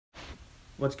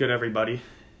What's good, everybody?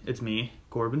 It's me,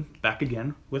 Corbin, back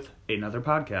again with another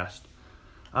podcast.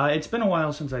 It's been a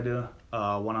while since I did a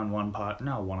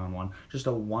just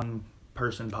a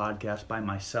one-person podcast by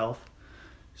myself.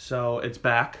 So it's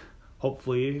back,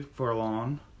 hopefully for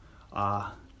long.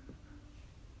 I've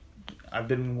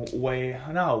been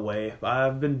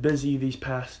I've been busy these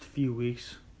past few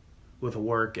weeks with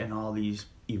work and all these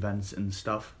events and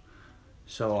stuff.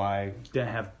 So I didn't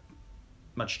have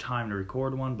much time to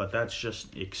record one, but that's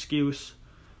just an excuse.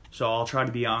 So I'll try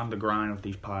to be on the grind with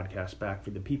these podcasts back for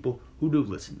the people who do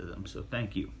listen to them. So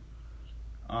thank you.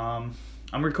 I'm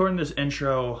recording this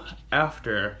intro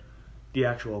after the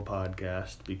actual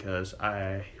podcast because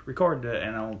I recorded it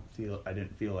and I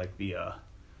didn't feel like the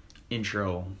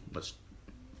intro was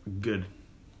good.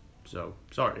 So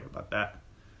sorry about that.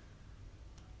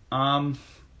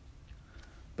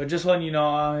 But just letting you know,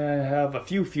 I have a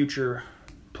few future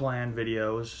planned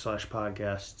videos /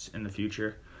 podcasts in the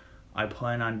future. I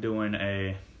plan on doing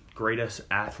a greatest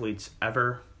athletes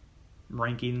ever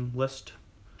ranking list,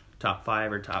 top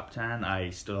 5 or top 10. I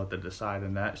still have to decide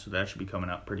on that, so that should be coming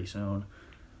up pretty soon.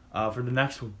 For the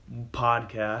next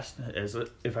podcast,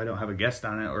 if I don't have a guest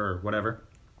on it or whatever,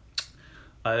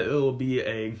 it'll be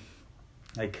a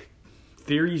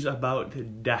theories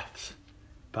about deaths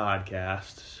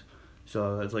podcast.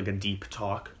 So it's like a deep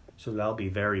talk. So that'll be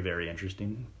very, very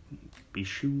interesting. Be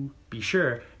sure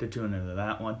to tune into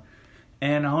that one.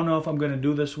 And I don't know if I'm going to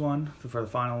do this one for the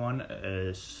final one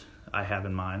I have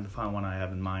in mind. The final one I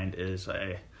have in mind is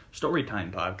a story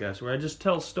time podcast where I just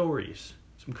tell stories.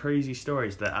 Some crazy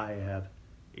stories that I have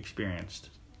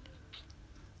experienced.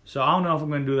 So I don't know if I'm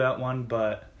going to do that one,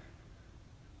 but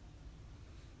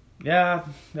yeah,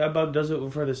 that about does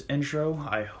it for this intro.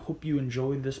 I hope you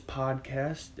enjoyed this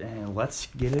podcast, and let's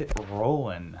get it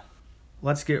rolling.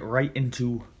 Let's get right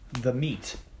into the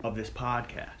meat of this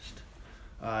podcast,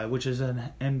 which is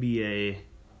an NBA,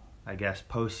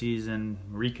 postseason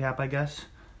recap,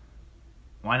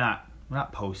 Why not?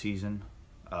 Not postseason,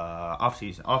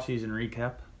 off-season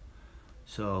recap.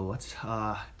 So let's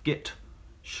get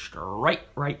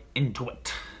right into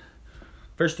it.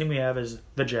 First team we have is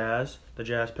the Jazz. The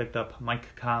Jazz picked up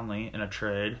Mike Conley in a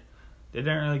trade. They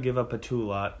didn't really give up a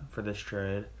two-lot for this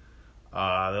trade. They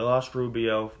lost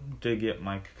Rubio to get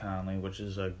Mike Conley, which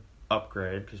is a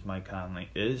upgrade because Mike Conley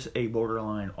is a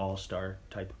borderline all-star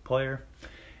type of player.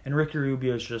 And Ricky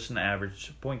Rubio is just an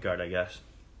average point guard,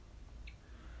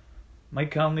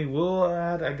 Mike Conley will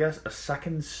add, a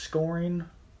second scoring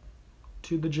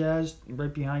to the Jazz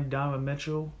right behind Donovan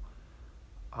Mitchell.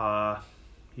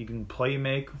 He can play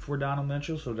make for Donovan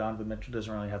Mitchell, so Donovan Mitchell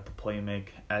doesn't really have to play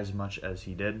make as much as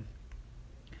he did.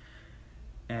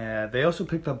 And they also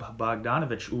picked up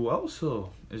Bogdanovich, who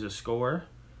also is a scorer,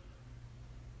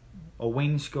 a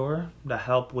wing scorer, to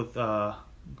help with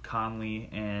Conley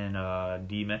and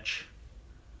D-Mitch.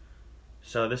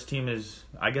 So this team is,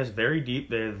 very deep.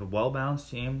 They have a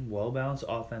well-balanced team, well-balanced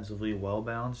offensively,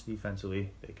 well-balanced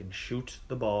defensively. They can shoot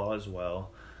the ball as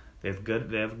well. They have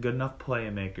good enough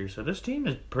playmakers. So this team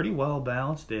is pretty well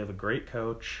balanced. They have a great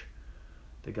coach.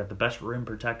 They got the best rim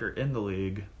protector in the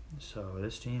league. So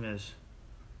this team is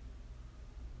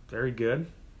very good.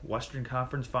 Western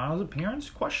Conference Finals appearance? ?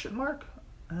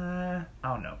 I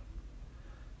don't know.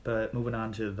 But moving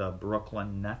on to the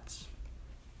Brooklyn Nets.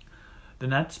 The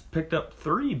Nets picked up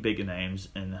 3 big names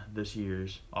in this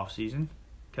year's offseason.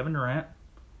 Kevin Durant,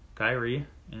 Kyrie,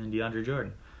 and DeAndre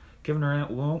Jordan. Kevin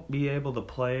Durant won't be able to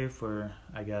play for,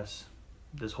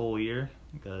 this whole year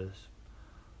because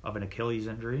of an Achilles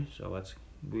injury. So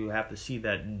we have to see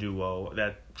that duo,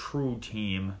 that true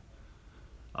team,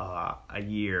 a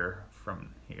year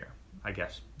from here,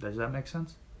 Does that make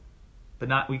sense?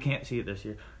 But we can't see it this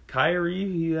year.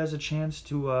 Kyrie, he has a chance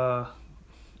to a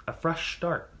fresh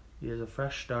start. He has a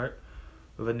fresh start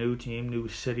with a new team, new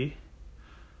city.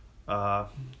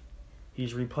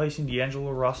 He's replacing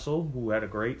D'Angelo Russell, who had a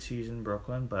great season in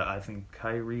Brooklyn, but I think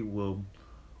Kyrie will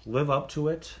live up to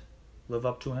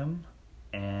him,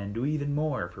 and do even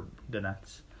more for the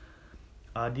Nets.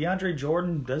 DeAndre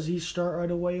Jordan, does he start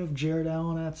right away with Jared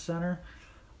Allen at center?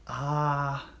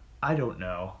 I don't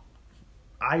know.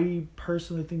 I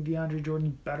personally think DeAndre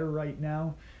Jordan better right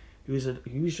now. He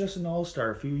was just an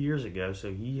all-star a few years ago,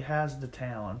 so he has the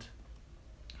talent.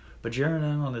 But Jared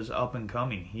Allen is up and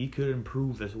coming. He could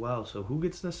improve as well. So who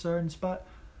gets the starting spot?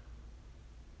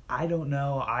 I don't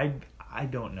know. I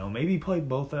don't know. Maybe play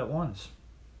both at once.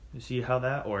 You see how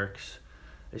that works.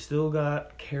 They still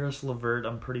got Karis LeVert,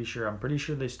 I'm pretty sure. I'm pretty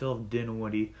sure they still have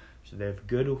Dinwiddie. So they have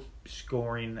good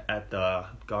scoring at the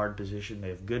guard position. They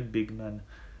have good big men.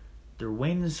 Their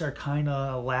wins are kind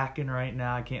of lacking right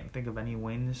now. I can't think of any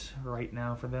wins right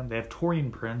now for them. They have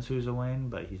Torian Prince, who's a win,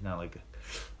 but he's not like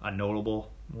a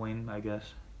notable win, I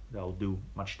guess. That'll do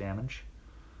much damage.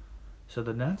 So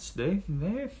the Nets,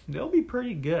 they'll be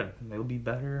pretty good. They'll be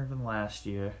better than last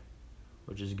year,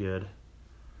 which is good.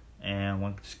 And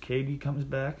once KD comes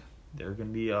back, they're going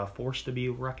to be a force to be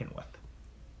reckoned with.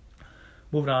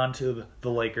 Moving on to the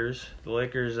Lakers. The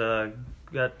Lakers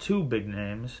got two big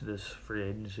names this free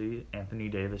agency, Anthony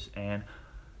Davis and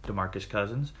DeMarcus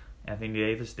Cousins. Anthony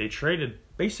Davis, they traded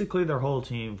basically their whole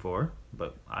team for,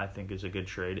 but I think it's a good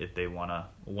trade if they want to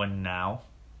win now.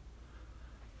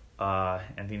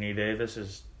 Anthony Davis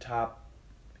is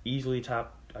easily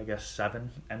top, I guess, 7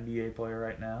 NBA player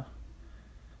right now.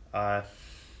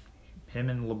 Him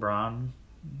and LeBron,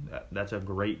 that's a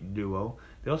great duo.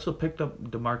 They also picked up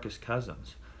DeMarcus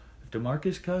Cousins. If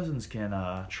DeMarcus Cousins can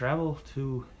travel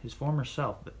to his former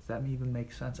self, does that even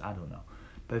make sense? I don't know.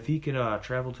 But if he could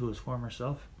travel to his former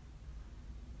self,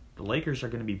 the Lakers are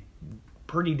going to be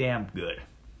pretty damn good.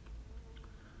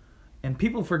 And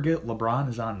people forget LeBron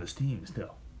is on this team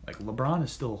still. Like, LeBron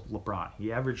is still LeBron.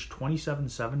 He averaged 27,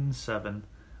 7, and 7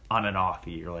 on and off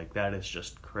year. Like, that is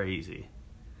just crazy.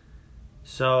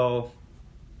 So,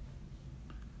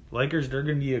 Lakers, they're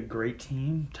going to be a great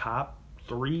team. Top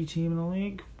 3 team in the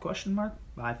league? Question mark.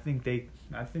 I think they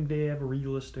have a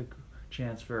realistic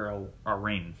chance for a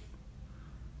ring.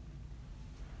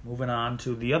 Moving on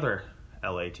to the other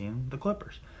LA team, the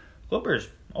Clippers. Clippers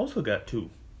also got 2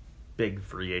 big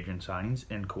free agent signings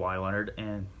in Kawhi Leonard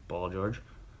and Paul George.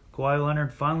 Kawhi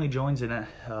Leonard finally joins in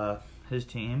his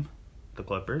team, the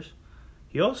Clippers.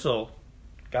 He also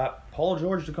got Paul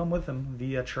George to come with him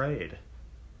via trade.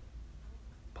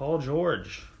 Paul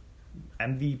George,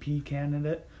 MVP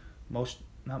candidate,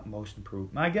 not most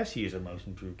improved. I guess he is a most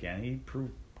improved candidate. He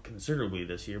improved considerably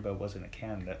this year, but wasn't a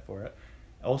candidate for it.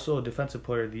 Also a Defensive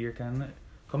Player of the Year candidate,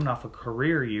 coming off a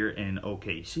career year in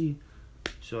OKC.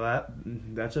 So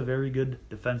that's a very good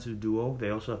defensive duo.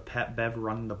 They also have Pat Bev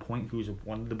running the point, who's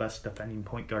one of the best defending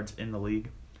point guards in the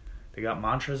league. They got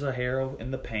Montrezl Harrell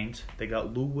in the paint. They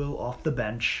got Lou Will off the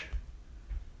bench.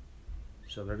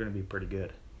 So they're going to be pretty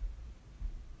good.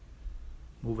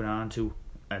 Moving on to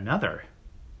another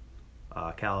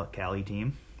Cali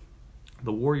team,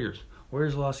 the Warriors.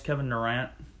 Warriors lost Kevin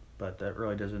Durant, but that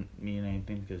really doesn't mean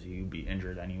anything because he would be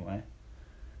injured anyway.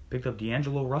 Picked up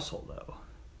D'Angelo Russell, though,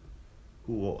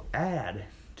 who will add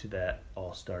to that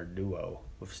all-star duo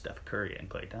with Steph Curry and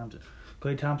Klay Thompson.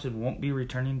 Klay Thompson won't be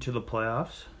returning to the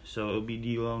playoffs, so it'll be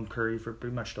D'Lo and Curry for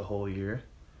pretty much the whole year.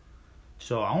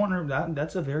 So I wonder,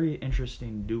 that's a very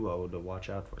interesting duo to watch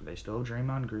out for. They still have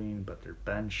Draymond Green, but their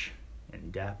bench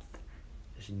and depth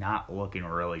is not looking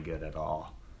really good at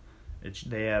all.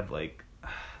 They have like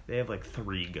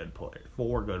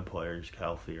 4 good players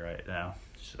healthy right now.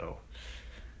 So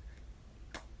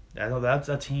that's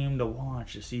a team to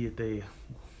watch to see if they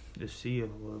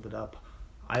live it up.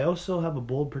 I also have a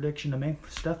bold prediction to make.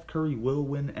 Steph Curry will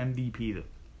win MVP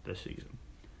this season.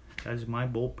 That is my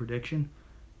bold prediction.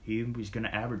 He's going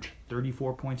to average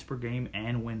 34 points per game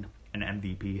and win an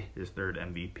MVP, his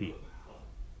 3rd MVP.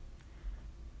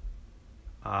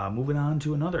 Moving on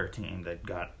to another team that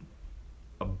got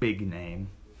a big name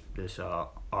this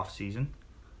offseason,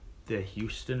 the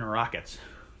Houston Rockets.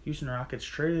 Houston Rockets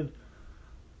traded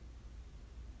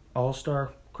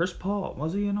All-Star Chris Paul.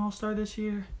 Was he an All-Star this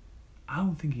year? I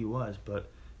don't think he was,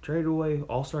 but traded away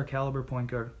All-Star caliber point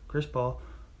guard Chris Paul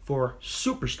for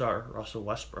superstar Russell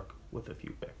Westbrook with a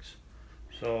few picks.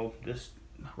 So this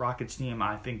Rockets team,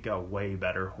 I think, got way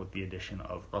better with the addition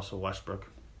of Russell Westbrook.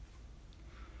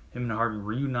 Him and Harden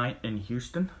reunite in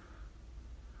Houston.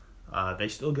 They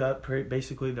still got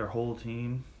basically their whole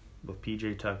team with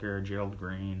PJ Tucker, Gerald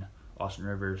Green, Austin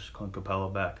Rivers, Clint Capella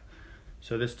back.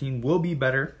 So this team will be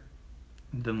better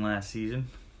than last season.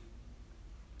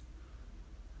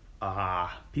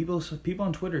 People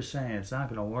on Twitter are saying it's not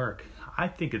going to work. I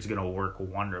think it's going to work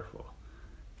wonderful.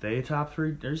 They top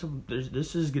 3. This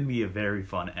is going to be a very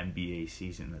fun NBA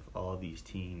season with all these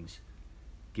teams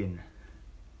getting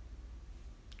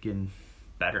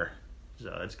better.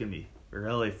 So it's going to be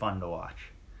really fun to watch.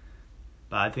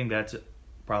 But I think that's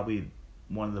probably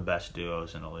one of the best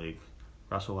duos in the league.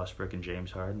 Russell Westbrook and James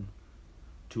Harden.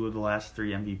 2 of the last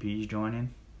 3 MVPs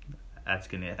joining.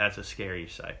 That's a scary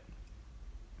sight.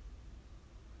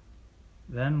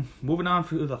 Then moving on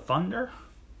to the Thunder.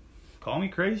 Call me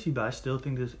crazy, but I still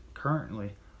think this is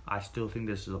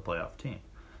a playoff team.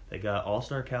 They got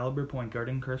all-star caliber point guard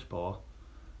in Chris Paul.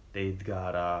 They've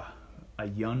got a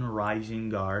young rising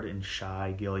guard in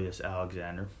Shai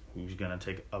Gilgeous-Alexander, who's going to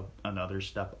take another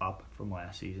step up from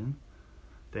last season.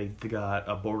 They got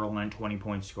a borderline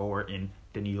 20-point scorer in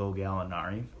Danilo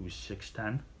Gallinari, who's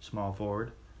 6'10", small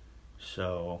forward.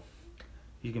 So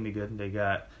he's going to be good. They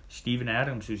got Steven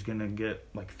Adams, who's going to get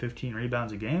like 15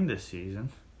 rebounds a game this season,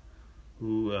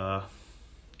 who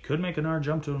could make another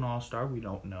jump to an all-star. We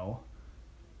don't know.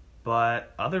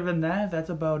 But other than that, that's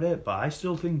about it. But I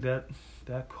still think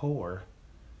that core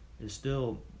is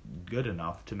still good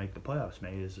enough to make the playoffs,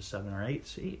 maybe as a 7 or 8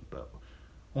 seed. But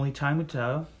only time will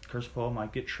tell. Chris Paul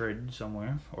might get traded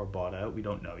somewhere or bought out. We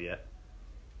don't know yet.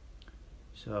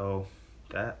 So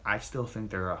I still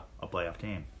think they're a playoff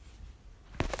team.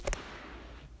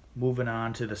 Moving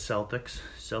on to the Celtics.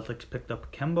 Celtics picked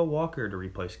up Kemba Walker to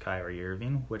replace Kyrie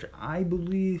Irving, which I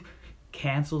believe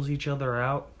cancels each other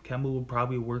out. Kemba will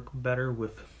probably work better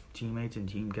with teammates and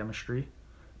team chemistry.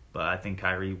 But I think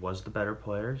Kyrie was the better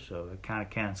player, so it kind of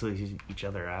cancels each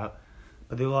other out.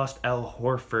 But they lost Al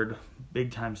Horford,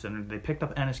 big-time center. They picked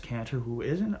up Enes Kanter, who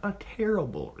isn't a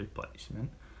terrible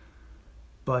replacement.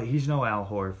 But he's no Al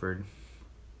Horford.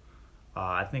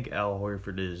 I think Al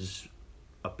Horford is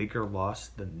a bigger loss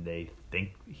than they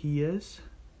think he is.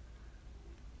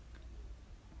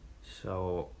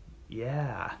 So,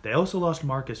 yeah. They also lost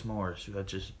Marcus Morris.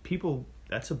 People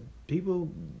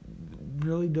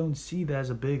really don't see that as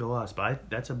a big loss, but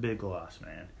that's a big loss,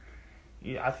 man.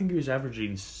 Yeah, I think he was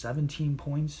averaging 17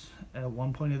 points at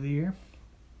one point of the year.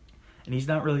 And he's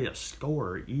not really a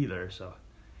scorer either, so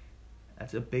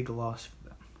that's a big loss for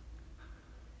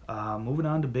them. Moving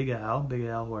on to Big Al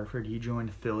Horford. He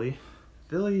joined Philly.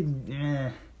 Philly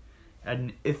had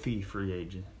an iffy free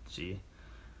agency.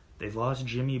 They've lost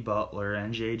Jimmy Butler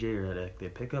and J.J. Redick. They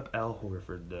pick up Al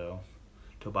Horford, though.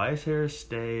 Tobias Harris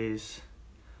stays.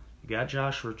 You got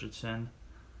Josh Richardson.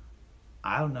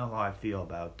 I don't know how I feel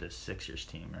about this Sixers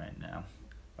team right now.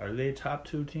 Are they a top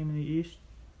 2 team in the East?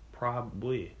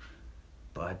 Probably.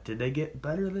 But did they get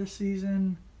better this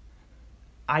season?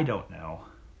 I don't know.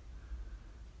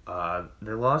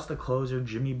 They lost the closer,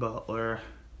 Jimmy Butler.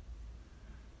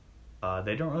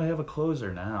 They don't really have a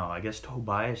closer now. I guess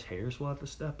Tobias Harris will have to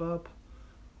step up.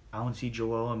 I don't see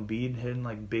Joel Embiid hitting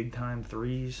like big-time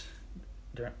threes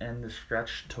in the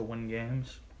stretch to win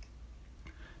games.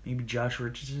 Maybe Josh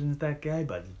Richardson's that guy,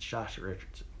 but it's Josh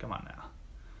Richardson. Come on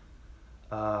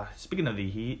now. Speaking of the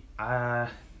Heat,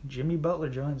 Jimmy Butler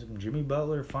joins them. Jimmy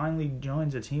Butler finally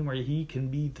joins a team where he can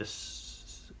be the,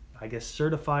 I guess,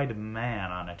 certified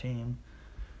man on a team.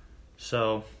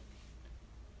 So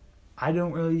I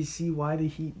don't really see why the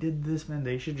Heat did this, man.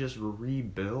 They should just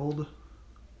rebuild.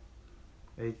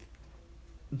 They're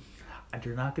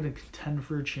not going to contend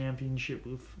for a championship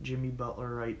with Jimmy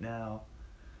Butler right now.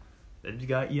 They've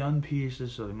got young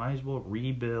pieces, so they might as well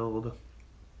rebuild.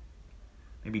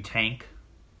 Maybe tank.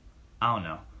 I don't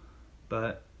know.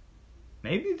 But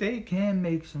maybe they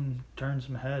can turn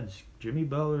some heads. Jimmy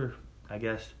Butler, I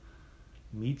guess,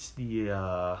 meets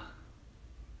the,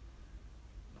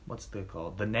 what's they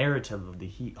called? The narrative of the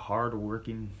Heat.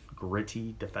 Hard-working,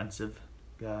 gritty, defensive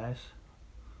guys.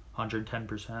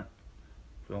 110%.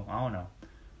 So, I don't know.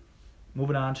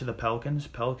 Moving on to the Pelicans.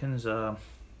 Pelicans,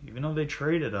 even though they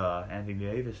traded Anthony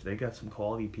Davis, they got some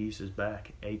quality pieces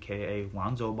back, a.k.a.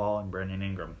 Lonzo Ball and Brandon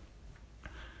Ingram.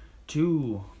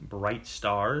 2 bright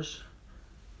stars.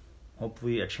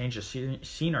 Hopefully a change of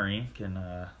scenery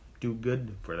can do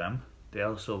good for them. They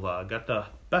also got the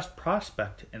best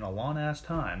prospect in a long-ass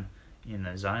time in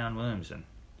Zion Williamson.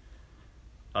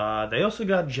 They also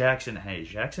got Jackson Hayes.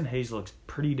 Jackson Hayes looks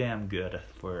pretty damn good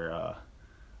for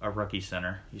a rookie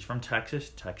center. He's from Texas.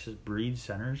 Texas breeds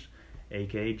centers,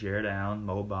 a.k.a. Jared Allen,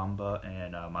 Mo Bamba,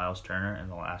 and Miles Turner in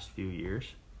the last few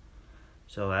years.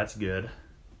 So that's good.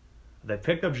 They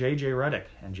picked up J.J. Redick,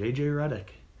 and J.J. Redick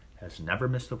has never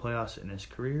missed the playoffs in his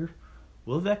career.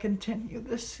 Will that continue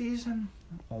this season?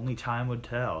 Only time would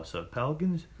tell. So the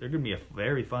Pelicans, they're going to be a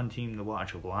very fun team to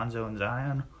watch with Lonzo and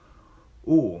Zion.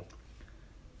 Ooh.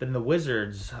 Then the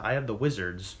Wizards, I have the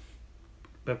Wizards.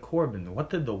 But Corbin,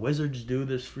 what did the Wizards do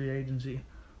this free agency?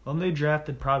 Well, they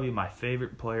drafted probably my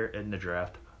favorite player in the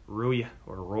draft, Rui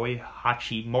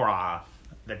Hachimura,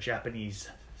 the Japanese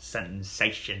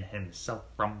sensation himself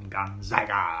from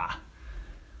Gonzaga.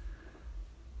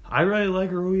 I really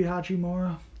like Rui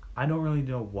Hachimura. I don't really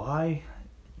know why.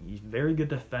 He's a very good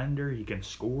defender. He can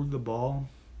score the ball.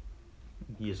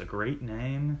 He has a great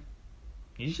name.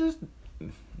 He's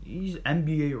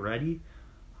NBA ready.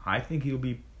 I think he'll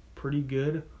be pretty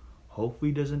good.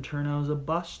 Hopefully he doesn't turn out as a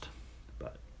bust.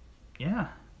 But, yeah.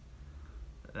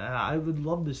 I would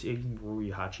love to see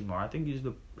Rui Hachimura. I think he's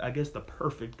the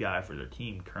perfect guy for their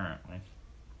team currently.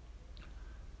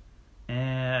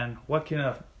 And what can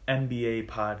a NBA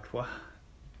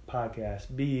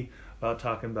podcast be about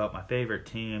talking about my favorite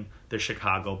team, the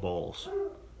Chicago Bulls.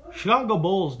 Chicago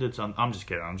Bulls did some. I'm just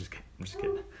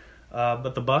kidding.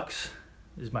 But the Bucks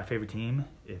is my favorite team.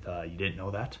 If you didn't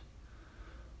know that,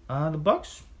 the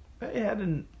Bucks, they had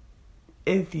an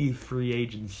iffy free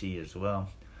agency as well.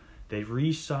 They've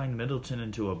re-signed Middleton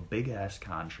into a big-ass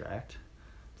contract.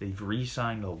 They've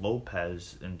re-signed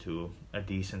Lopez into a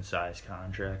decent-sized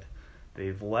contract.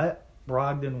 They've let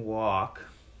Brogdon walk,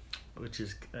 which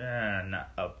is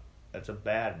that's a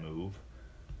bad move.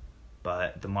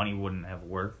 But the money wouldn't have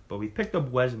worked. But we picked up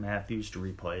Wes Matthews to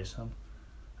replace him.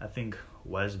 I think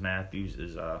Wes Matthews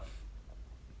is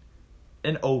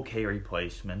an okay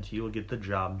replacement. He'll get the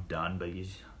job done, but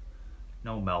he's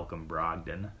no Malcolm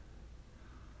Brogdon.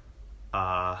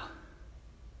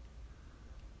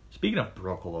 Speaking of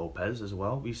Brook Lopez as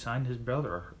well, we signed his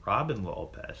brother, Robin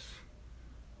Lopez.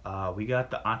 We got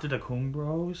the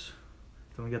Antetokounmpos.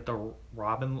 Then we got the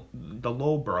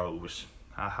Lobros.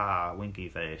 Haha, winky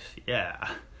face.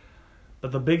 Yeah.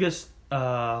 But the biggest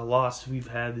loss we've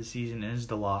had this season is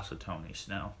the loss of Tony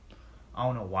Snell. I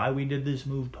don't know why we did this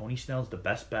move. Tony Snell's the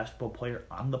best basketball player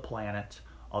on the planet,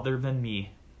 other than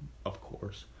me, of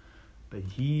course. But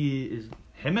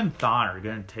him and Thon are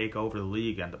gonna take over the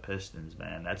league and the Pistons,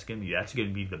 man. That's gonna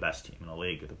be the best team in the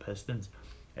league. The Pistons.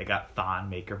 They got Thon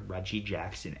Maker, Reggie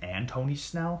Jackson, and Tony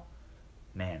Snell.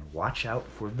 Man, watch out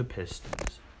for the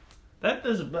Pistons. That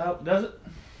does it?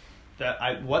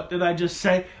 What did I just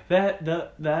say? That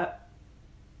does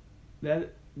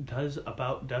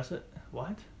it?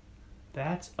 What?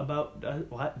 That about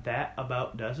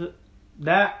does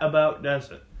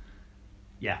it?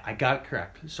 Yeah, I got it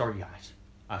correct. Sorry, guys.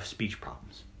 I have speech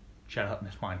problems. Shout out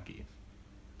Miss Meineke.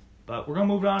 But we're going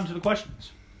to move on to the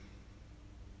questions.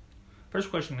 First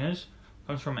question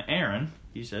comes from Aaron.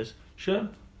 He says, should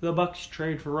the Bucks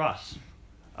trade for Russ?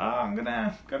 I'm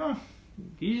gonna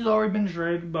he's already been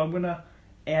traded, but I'm gonna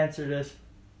answer this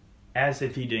as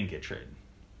if he didn't get traded.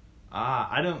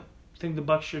 I don't think the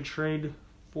Bucks should trade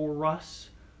for Russ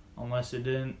unless it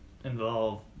didn't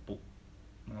involve,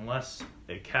 unless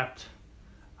they kept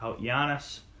out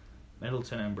Giannis,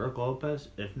 Middleton, and Brook Lopez.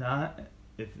 If not,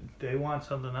 if they want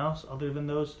something else other than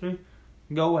those three,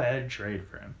 go ahead and trade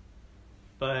for him.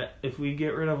 But if we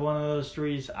get rid of one of those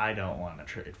threes, I don't want to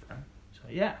trade for him. So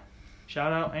yeah,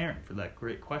 shout out Aaron for that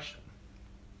great question.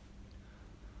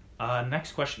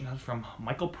 Next question comes from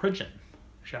Michael Pridgeon.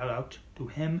 Shout out to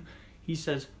him. He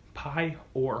says, pie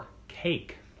or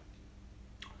cake?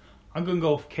 I'm going to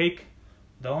go with cake.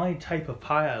 The only type of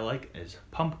pie I like is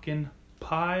pumpkin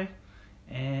pie,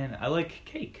 and I like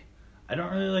cake. I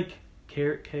don't really like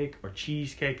carrot cake or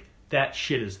cheesecake. That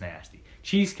shit is nasty.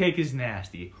 Cheesecake is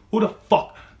nasty. Who the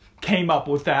fuck came up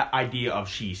with that idea of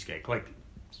cheesecake? Like,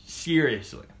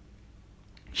 seriously.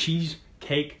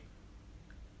 Cheesecake.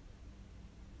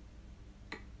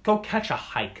 Go catch a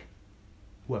hike.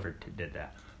 Whoever did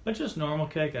that. But just normal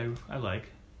cake, I like.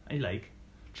 I like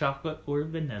chocolate or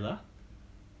vanilla.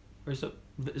 Or is it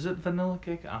vanilla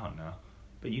cake? I don't know.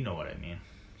 But you know what I mean.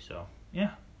 So,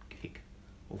 yeah, cake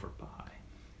over pie.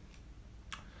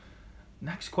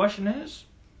 Next question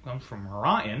comes from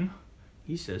Ryan.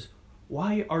 He says,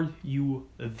 why are you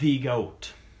the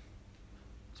GOAT?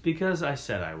 It's because I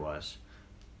said I was.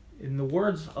 In the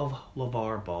words of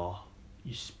LeVar Ball,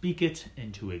 you speak it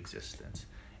into existence.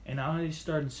 And I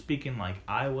started speaking like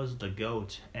I was the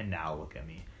GOAT, and now look at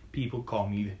me. People call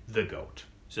me the GOAT.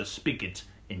 So speak it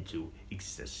into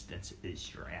existence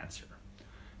is your answer.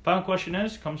 Final question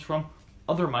comes from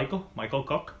other Michael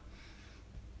Cook.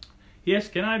 He asks,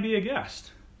 can I be a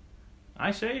guest?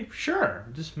 I say, sure,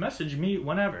 just message me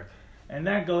whenever. And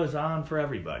that goes on for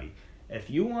everybody. If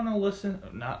you want to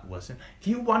if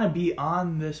you want to be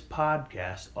on this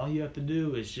podcast, all you have to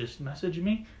do is just message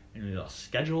me, and we'll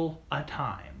schedule a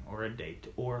time or a date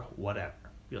or whatever.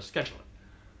 We'll schedule it.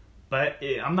 But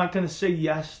I'm not going to say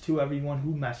yes to everyone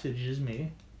who messages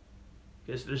me,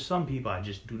 because there's some people I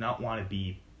just do not want to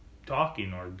be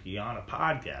talking or be on a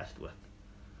podcast with.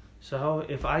 So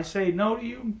if I say no to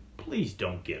you, please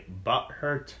don't get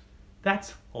butthurt.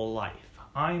 That's life.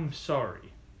 I'm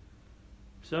sorry.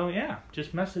 So yeah,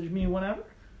 just message me whenever,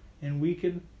 and we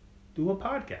can do a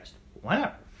podcast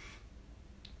whenever.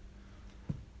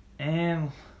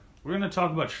 And we're going to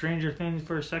talk about Stranger Things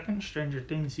for a second. Stranger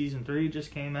Things Season 3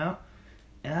 just came out,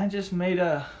 and I just made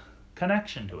a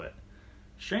connection to it.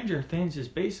 Stranger Things is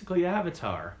basically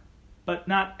Avatar, but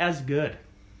not as good.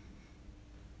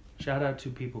 Shout out to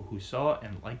people who saw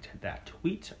and liked that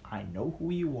tweet. I know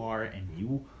who you are, and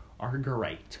you are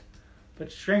great.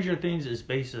 But Stranger Things is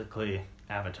basically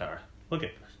Avatar. Look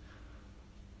at this.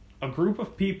 A group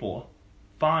of people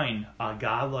find a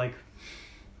godlike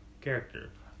character,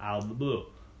 out of the blue.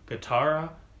 Katara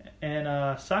and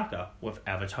Sokka with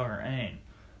Avatar Aang.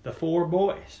 The four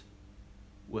boys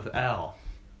with L.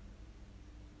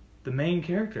 The main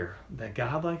character, the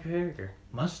godlike character,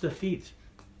 must defeat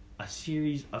a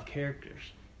series of characters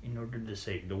in order to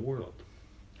save the world.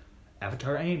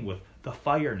 Avatar Aang with the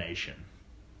Fire Nation.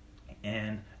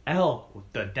 And L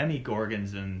with the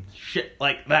Demigorgons and shit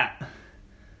like that.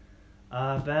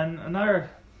 Then another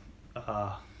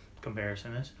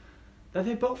comparison is that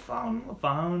they both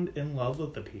found in love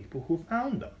with the people who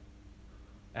found them.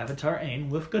 Avatar Aang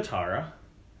with Katara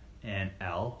and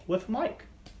L with Mike.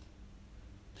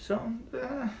 So,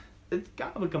 it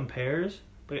kind of compares,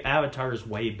 but Avatar is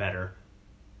way better.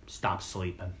 Stop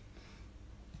sleeping.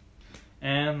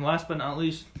 And last but not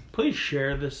least, please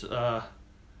share this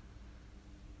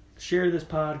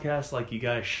podcast like you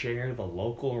guys share the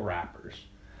local rappers.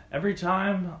 Every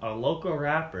time a local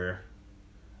rapper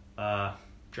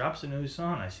drops a new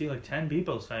song, I see like 10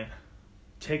 people saying,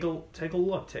 take a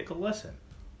look, take a listen.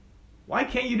 Why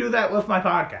can't you do that with my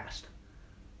podcast?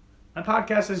 My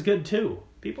podcast is good too.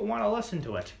 People want to listen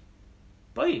to it.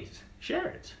 Please, share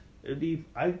it.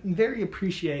 I'd very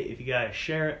appreciate if you guys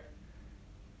share it.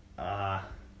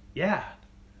 Yeah.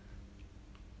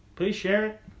 Please share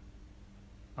it.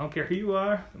 I don't care who you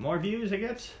are. The more views it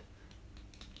gets,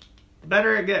 the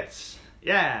better it gets.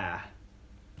 Yeah.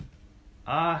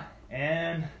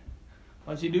 And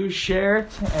once you do share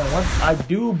it, and once I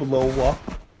do blow up,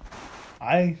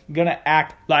 I'm gonna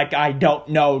act like I don't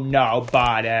know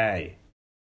nobody.